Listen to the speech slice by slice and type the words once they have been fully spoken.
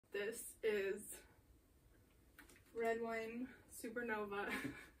This is Red Wine Supernova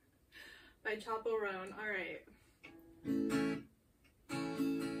by Chappell Roan. Alright.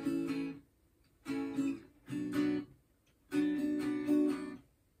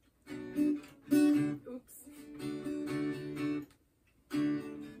 Oops.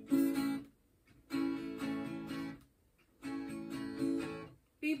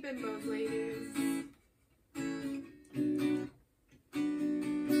 Be bimbos, ladies.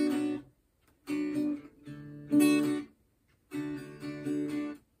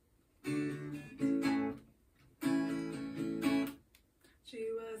 She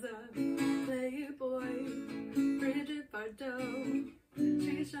was a playboy, Bridget Bardot.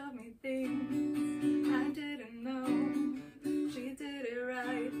 She showed me things I didn't know. She did it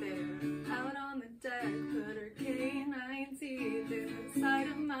right there, out on the deck. Put her canine teeth in the side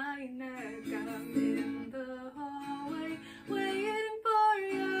of my neck. I'm in the hallway, waiting for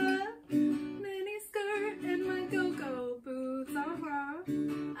ya. Mini skirt and my go-go boots.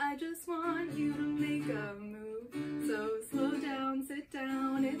 I just want you to make a move. So slow down, sit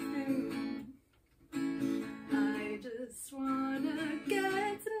down, it's noon. I just wanna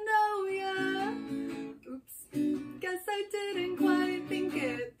get to know ya. Oops, guess I didn't quite think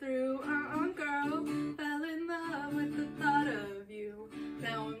it through. Girl, fell in love with the thought of you.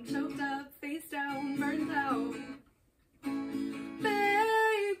 Now I'm choked up, face down, burned out.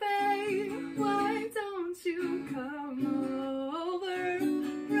 Baby, why don't you come over?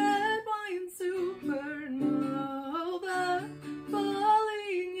 Red wine supernova,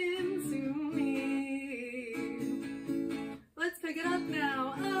 falling into me. Let's pick it up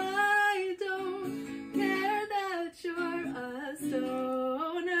now. I don't care that you're a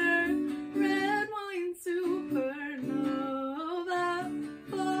stoner. Red wine supernova,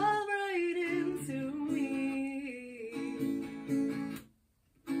 fall right into me.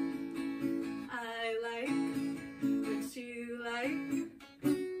 I like what you like.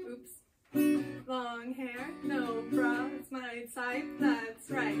 Oops. Long hair, no bra, it's my type, that's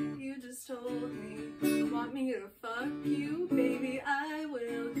right. You just told me, want me to fuck you? Baby, I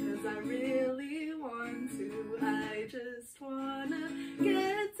will, cause I really want to. I just wanna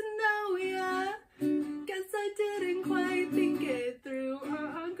get to know ya. Guess I didn't quite think it through.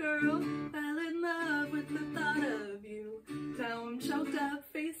 Girl, fell in love with the thought of you. Now I'm choked up,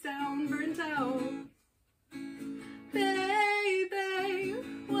 face down, burnt out. Baby,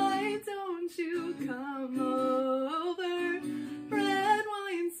 why don't you come over? Red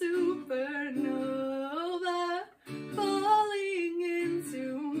wine supernova, falling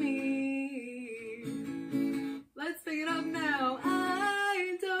into me. Let's pick it up now.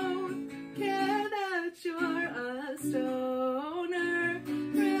 I don't care that you're a stoner.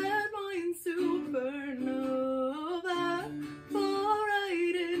 Red wine supernova, fall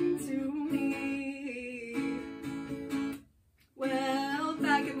right into me. Well,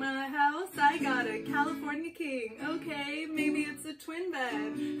 back at my house, I got a California king. Okay, maybe it's a twin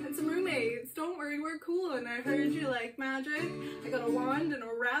bed and some roommates. Don't worry, we're cool, and I heard you like magic. I got a wand and a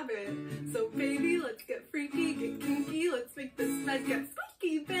rabbit. So baby, let's get freaky, get kinky. Let's make this bed get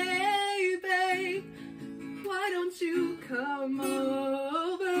spooky, baby. Why don't you come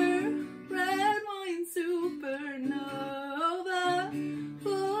over? Red wine supernova,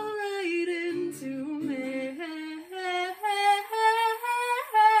 fall right into me.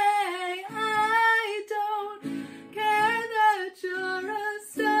 I don't care that you're a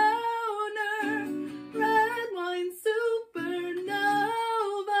stoner. Red wine supernova,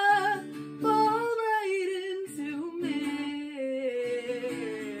 fall right into me.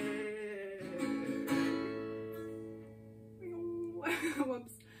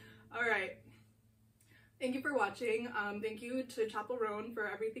 Whoops. Alright. Thank you for watching. Thank you to Chappell Roan for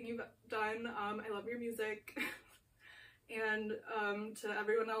everything you've done. I love your music. And to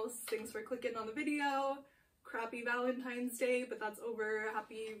everyone else, thanks for clicking on the video. Crappy Valentine's Day, but that's over.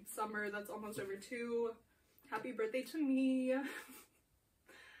 Happy summer, that's almost over too. Happy birthday to me.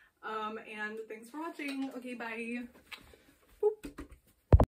 And thanks for watching. Okay, bye.